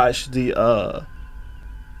can watch the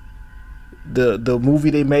movie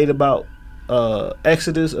they made about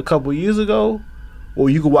Exodus a couple years ago, or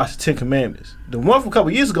you can watch the Ten Commandments. The one from a couple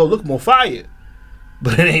years ago looked more fire,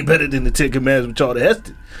 but it ain't better than the Ten Commandments with Charlton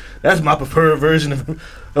Heston. That's my preferred version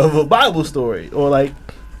of a Bible story. Or like,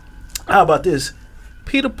 how about this?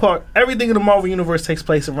 Peter Parker, everything in the Marvel Universe takes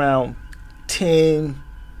place around 10,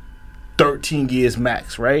 13 years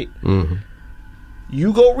max, right? Mm-hmm.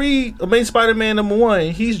 You go read Amazing Spider-Man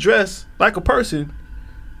 #1, he's dressed like a person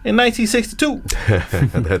in 1962.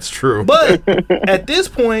 That's true. But at this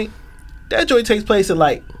point, that joint takes place in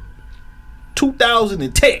like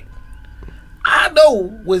 2010. I know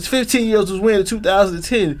what 15 years was wearing in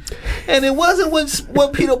 2010, and it wasn't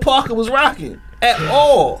what Peter Parker was rocking at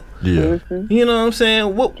all. Yeah. You know what I'm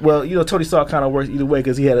saying? Well, Tony Stark kind of works either way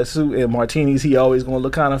because he had a suit and martinis. He always going to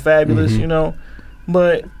look kind of fabulous,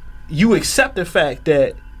 But you accept the fact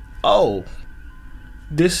that,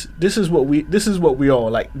 this is what we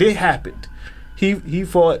all like. It happened. He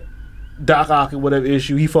fought Doc Ock in whatever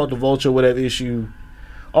issue. He fought the Vulture whatever issue.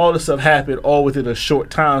 All this stuff happened all within a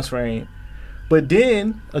short time frame. But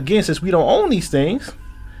then again, since we don't own these things,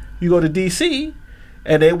 you go to DC,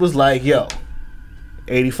 and it was like,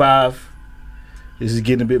 85. This is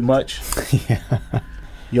getting a bit much. Yeah.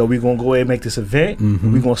 We're gonna go ahead and make this event.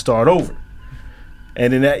 We're gonna start over.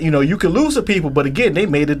 And then that, you can lose some people, but again, they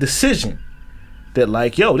made a decision that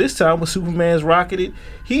like, this time when Superman's rocketed,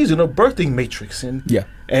 he's in a birthing matrix, and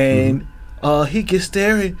he gets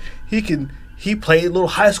there and he played a little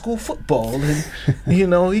high school football, and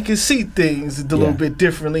he can see things a little bit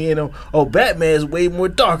differently. Batman's way more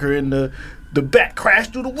darker, and the bat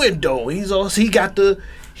crashed through the window. He got the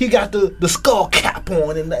skull cap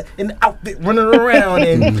on and the outfit running around,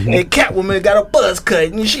 and Catwoman got a buzz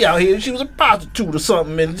cut, and she out here, she was a prostitute or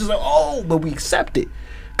something, and just like, but we accept it.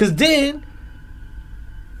 Because then,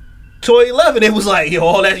 Toy 11, it was like,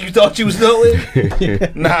 all that you thought you was doing?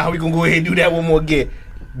 Nah, we gonna go ahead and do that one more again.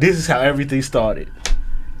 This is how everything started.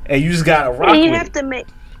 And you just gotta rock with it.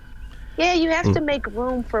 You have to make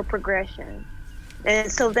room for progression.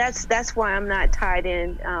 And so that's why I'm not tied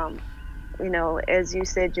in, as you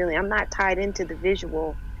said, Julie, I'm not tied into the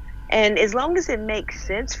visual. And as long as it makes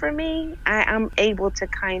sense for me, I'm able to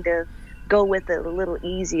kind of go with it a little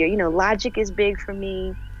easier. Logic is big for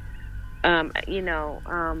me.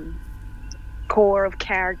 Core of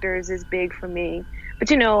characters is big for me. But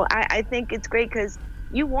I think it's great because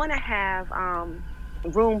you want to have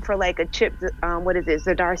room for like a Chip,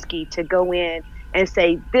 Zdarsky to go in and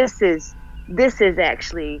say this is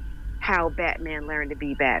actually how Batman learned to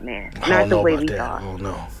be Batman, not the way we thought. Oh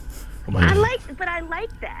no. I like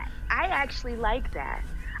that. I actually like that.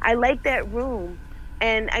 I like that room.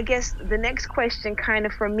 And I guess the next question kind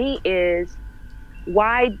of for me is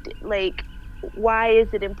why is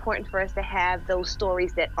it important for us to have those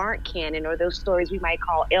stories that aren't canon, or those stories we might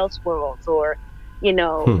call Elseworlds, or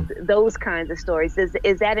those kinds of stories?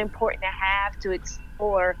 Is that important to have to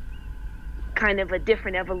explore kind of a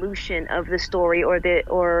different evolution of the story or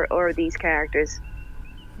these characters?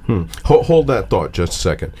 Hold that thought just a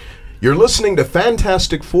second. You're listening to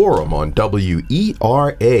Fantastic Forum on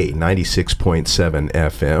WERA 96.7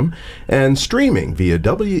 FM and streaming via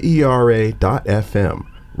WERA.FM.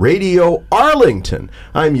 Radio Arlington.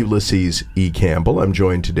 I'm Ulysses E. Campbell. I'm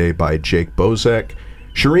joined today by Jake Bozek,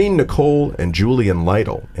 Shireen Nicole, and Julian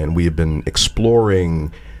Lytle, and we have been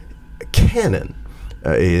exploring Canon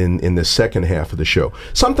in the second half of the show.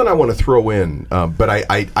 Something I want to throw in, but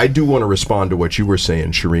I do want to respond to what you were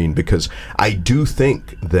saying, Shireen, because I do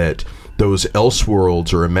think that those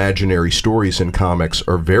Elseworlds or imaginary stories in comics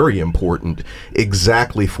are very important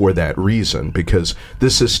exactly for that reason, because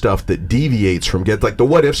this is stuff that deviates from, like the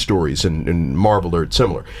what-if stories in Marvel are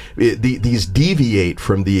similar. These deviate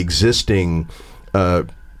from the existing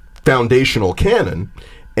foundational canon,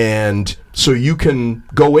 and so you can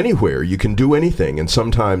go anywhere, you can do anything, and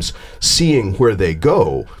sometimes seeing where they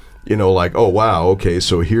go, like, oh wow, okay,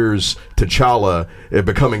 so here's T'Challa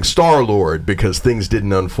becoming Star-Lord because things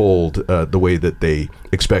didn't unfold the way that they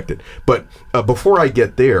expected. But before I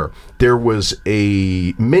get there was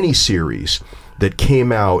a mini-series that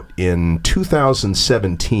came out in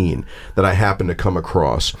 2017 that I happened to come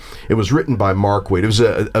across. It was written by Mark Waid. It was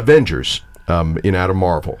Avengers. Out of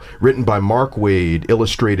Marvel, written by Mark Waid,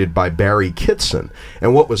 illustrated by Barry Kitson.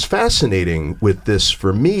 And what was fascinating with this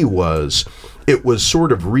for me was it was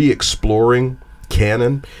sort of re-exploring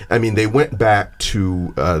canon. I mean, they went back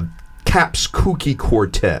to Cap's Kooky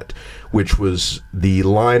Quartet, which was the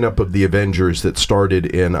lineup of the Avengers that started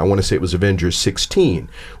in, I want to say it was Avengers 16,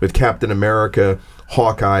 with Captain America,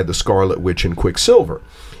 Hawkeye, the Scarlet Witch, and Quicksilver.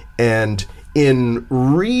 And in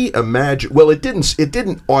it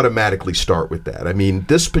didn't automatically start with that. I mean,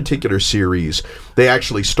 this particular series, they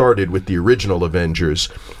actually started with the original Avengers,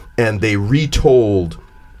 and they retold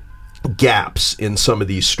gaps in some of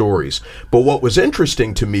these stories. But what was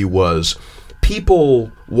interesting to me was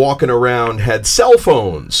people walking around had cell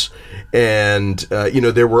phones, and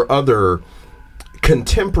there were other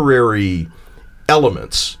contemporary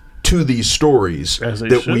elements to these stories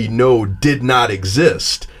that we know did not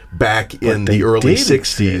exist back in the early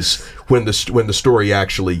 60s when the story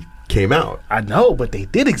actually came out. I know, but they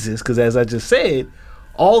did exist because, as I just said,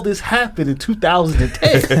 all this happened in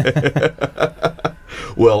 2010.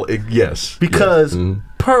 Well, yes. Because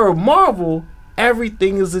per Marvel,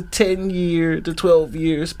 everything is a 10-year to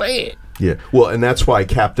 12-year span. Yeah, well, and that's why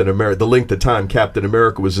Captain America, the length of time Captain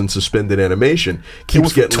America was in suspended animation,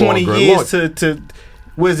 keeps getting 20 longer years and longer. to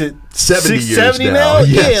was it 70 years 70 now?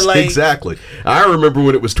 Yes, yeah, exactly. I remember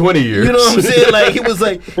when it was 20 years. You know what I'm saying? Like, he was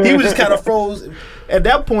just kind of froze. At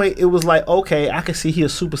that point, it was like, okay, I can see he a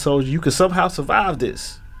super soldier. You could somehow survive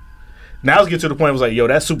this. Now it's getting to the point. It was like, yo,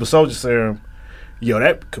 that super soldier serum,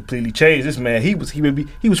 that completely changed this man. He was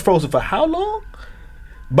frozen for how long?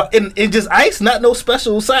 But in just ice, not no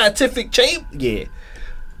special scientific chamber. Yeah.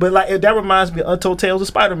 But like that reminds me of Untold Tales of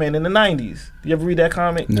Spider-Man in the 90s. You ever read that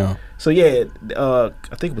comic? No. So yeah, I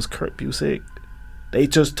think it was Kurt Busiek. They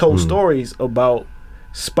just told stories about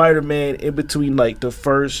Spider-Man in between like the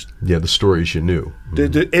first. Yeah, the stories you knew.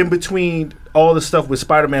 The in between all the stuff with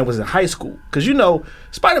Spider-Man was in high school. Because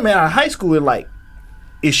Spider-Man out of high school in like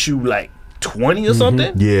issue like 20 or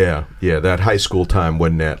something. Yeah, that high school time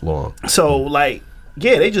wasn't that long. So like,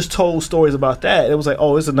 yeah, they just told stories about that. It was like,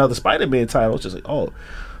 oh, it's another Spider-Man title. It's just like, oh,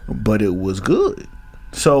 but it was good.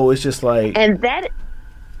 So it's just like, and that.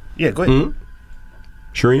 Yeah, go ahead.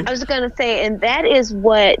 Shireen? I was going to say, and that is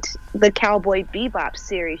what the Cowboy Bebop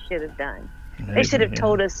series should have done. They should have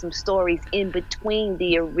told us some stories in between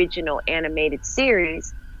the original animated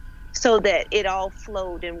series so that it all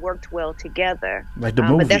flowed and worked well together. Like the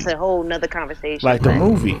movie. But that's a whole nother conversation. Like the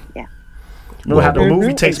movie. Yeah. Remember how the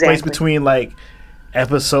movie takes place between like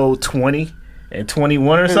episode 20 and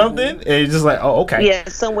 21 or something? And it's just like, oh, okay. Yeah,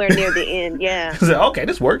 somewhere near the end, yeah. It's like, okay,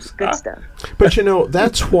 this works. Good stuff. But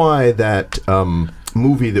that's why that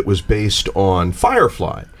movie that was based on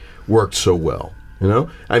Firefly worked so well. You know,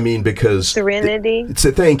 I mean, because Serenity.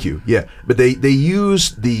 Thank you. Yeah, but they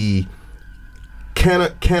used the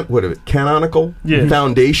canonical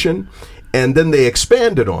foundation, and then they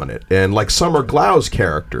expanded on it. And like Summer Glau's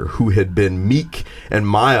character, who had been meek and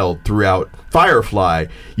mild throughout Firefly,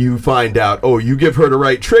 you find out, oh, you give her the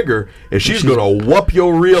right trigger, and she's gonna whoop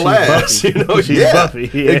your real ass. Buffy. You know, She's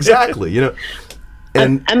Buffy. Yeah. Exactly. You know.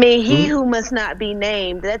 And I mean, he who must not be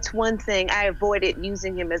named. That's one thing. I avoided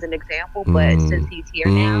using him as an example, but since he's here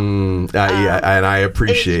now, yeah, and I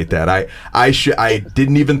appreciate that. I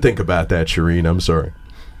didn't even think about that, Shireen. I'm sorry.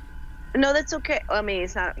 No, that's okay. I mean,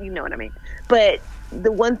 it's not. You know what I mean. But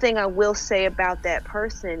the one thing I will say about that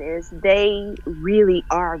person is they really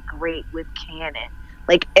are great with canon.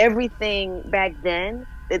 Like everything back then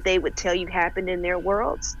that they would tell you happened in their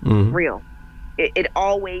worlds, real. It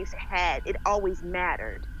always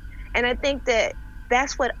mattered. And I think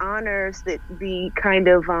that's what honors the kind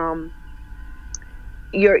of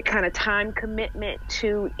your kind of time commitment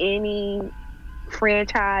to any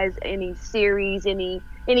franchise, any series, any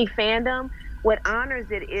fandom. What honors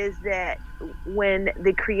it is that when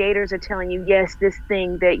the creators are telling you, yes, this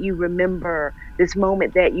thing that you remember, this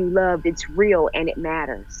moment that you loved, it's real and it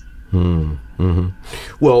matters.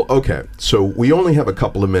 Well, okay, so we only have a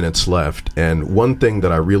couple of minutes left, and one thing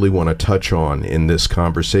that I really want to touch on in this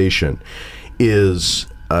conversation is,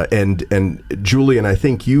 and Julian, I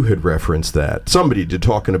think you had referenced that, somebody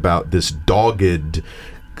talking about this dogged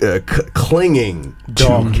clinging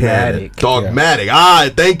to canon. Dogmatic. Yeah.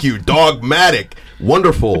 Thank you, dogmatic.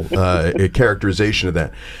 Wonderful characterization of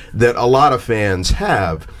that a lot of fans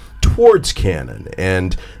have towards canon.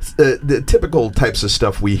 And the typical types of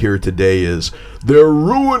stuff we hear today is, they're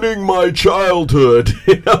ruining my childhood.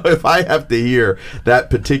 You know, if I have to hear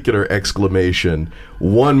that particular exclamation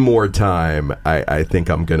one more time, I think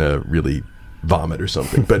I'm going to really vomit or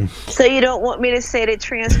something. But so you don't want me to say that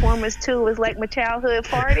Transformers 2 was like my childhood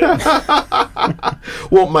party?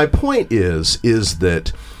 Well, my point is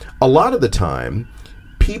that a lot of the time,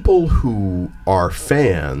 people who are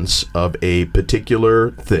fans of a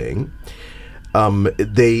particular thing,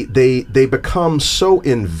 they become so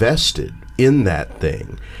invested in that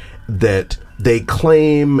thing that they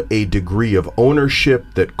claim a degree of ownership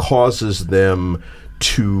that causes them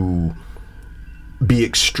to be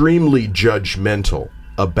extremely judgmental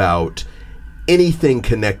about anything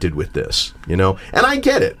connected with this, you know? And I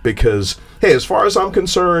get it, because, hey, as far as I'm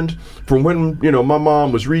concerned, from when, you know, my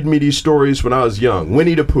mom was reading me these stories when I was young,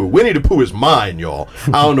 Winnie the Pooh is mine, y'all.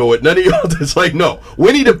 I don't know what none of y'all, it's like, no,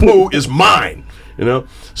 Winnie the Pooh is mine, you know?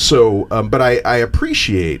 So, but I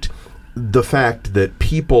appreciate the fact that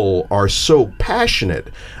people are so passionate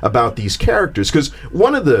about these characters, because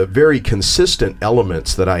one of the very consistent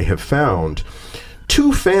elements that I have found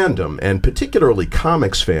to fandom, and particularly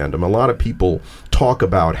comics fandom, a lot of people talk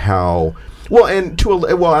about how, I don't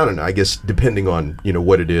know, I guess depending on, you know,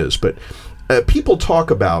 what it is, but people talk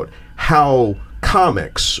about how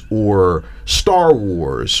comics or Star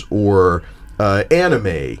Wars or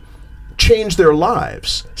anime changed their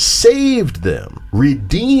lives, saved them,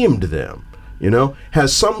 redeemed them, you know,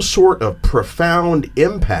 has some sort of profound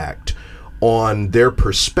impact on their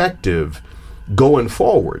perspective going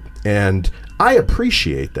forward. And I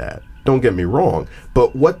appreciate that, don't get me wrong,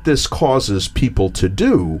 but what this causes people to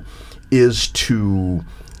do is to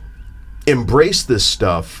embrace this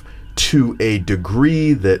stuff to a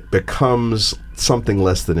degree that becomes something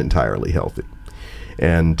less than entirely healthy.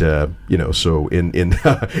 And, you know, so in in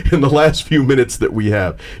the last few minutes that we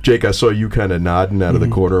have, Jake, I saw you kind of nodding out of the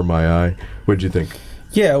corner of my eye. What did you think?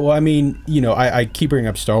 Yeah, well, I mean, you know, I keep bringing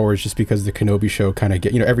up Star Wars just because the Kenobi show kind of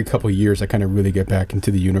every couple of years I kind of really get back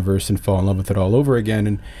into the universe and fall in love with it all over again.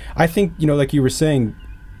 And I think, you know, like you were saying,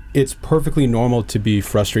 it's perfectly normal to be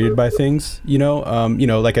frustrated by things, you know,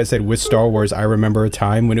 like I said, with Star Wars, I remember a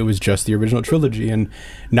time when it was just the original trilogy and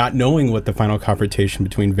not knowing what the final confrontation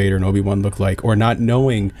between Vader and Obi-Wan looked like, or not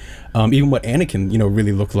knowing even what Anakin, you know,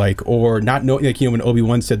 really looked like, or not knowing, like, you know, when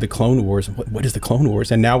Obi-Wan said the Clone Wars, what is the Clone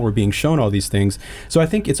Wars? And now we're being shown all these things. So I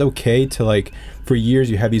think it's okay to, like, for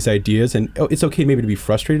years you have these ideas, and it's okay maybe to be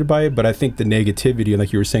frustrated by it, but I think the negativity, and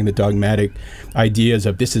like you were saying, the dogmatic ideas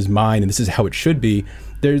of this is mine and this is how it should be,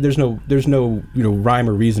 there's no you know, rhyme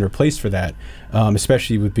or reason or place for that,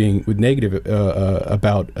 especially with negative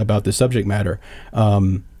about the subject matter.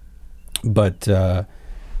 But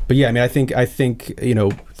yeah, I mean, I think you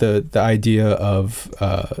know, the idea of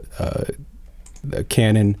the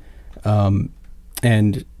canon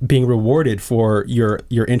and being rewarded for your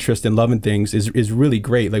interest in loving things is really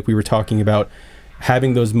great. Like we were talking about,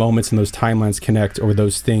 having those moments and those timelines connect, or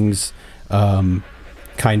those things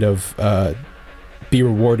kind of be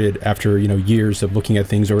rewarded after years of looking at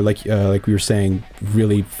things, or like we were saying,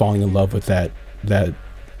 really falling in love with that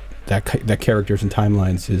characters and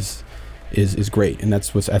timelines is great, and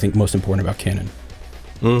that's what's I think most important about Canon.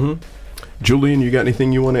 Mm-hmm. Julian, you got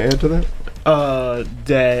anything you want to add to that?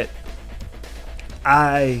 That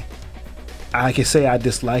I can say I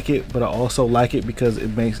dislike it, but I also like it because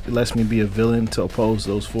it lets me be a villain to oppose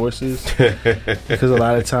those forces. Because a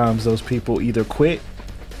lot of times those people either quit,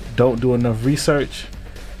 don't do enough research,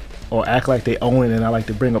 or act like they own it, and I like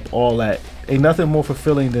to bring up all that. Ain't nothing more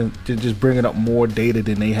fulfilling than just bringing up more data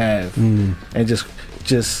than they have, and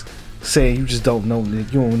just saying you just don't know, you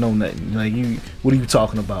don't know nothing. Like, what are you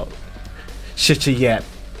talking about? Shit your yap.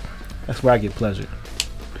 That's where I get pleasure.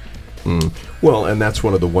 Well, and that's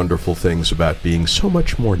one of the wonderful things about being so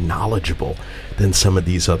much more knowledgeable than some of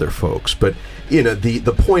these other folks. But,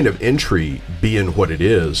 the point of entry being what it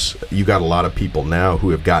is, you got a lot of people now who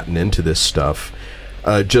have gotten into this stuff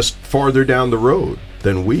just farther down the road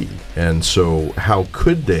than we. And so how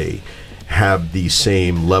could they have the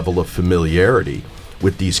same level of familiarity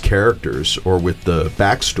with these characters or with the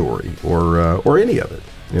backstory or any of it,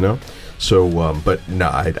 So, but no,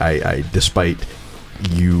 I despite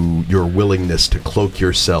your willingness to cloak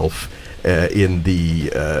yourself in the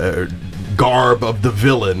garb of the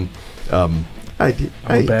villain, I'm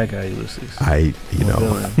a bad guy, Ulysses.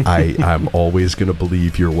 I'm always going to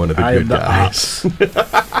believe you're one of the good guys.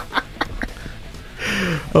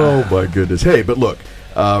 Oh my goodness! Hey, but look,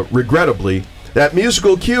 regrettably, that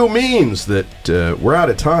musical cue means that we're out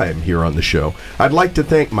of time here on the show. I'd like to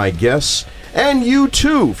thank my guests and you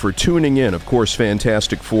too for tuning in. Of course,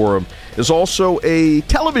 Fantastic Forum is also a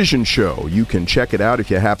television show. You can check it out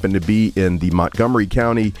if you happen to be in the Montgomery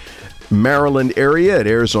County, Maryland area. It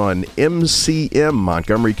airs on MCM,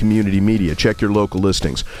 Montgomery Community Media. Check your local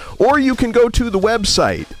listings. Or you can go to the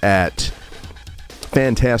website at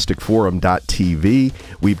fantasticforum.tv.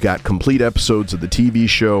 We've got complete episodes of the TV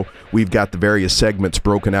show. We've got the various segments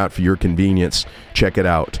broken out for your convenience. Check it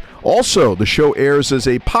out. Also, the show airs as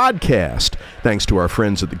a podcast. Thanks to our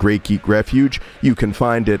friends at the Great Geek Refuge. You can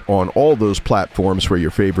find it on all those platforms where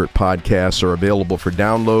your favorite podcasts are available for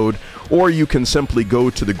download, or you can simply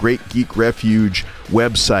go to the Great Geek Refuge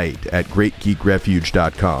website at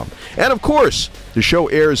greatgeekrefuge.com. And of course, the show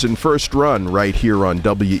airs in first run right here on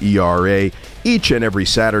WERA each and every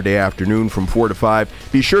Saturday afternoon from 4 to 5.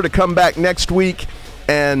 Be sure to come back next week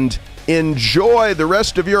and enjoy the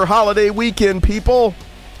rest of your holiday weekend, people.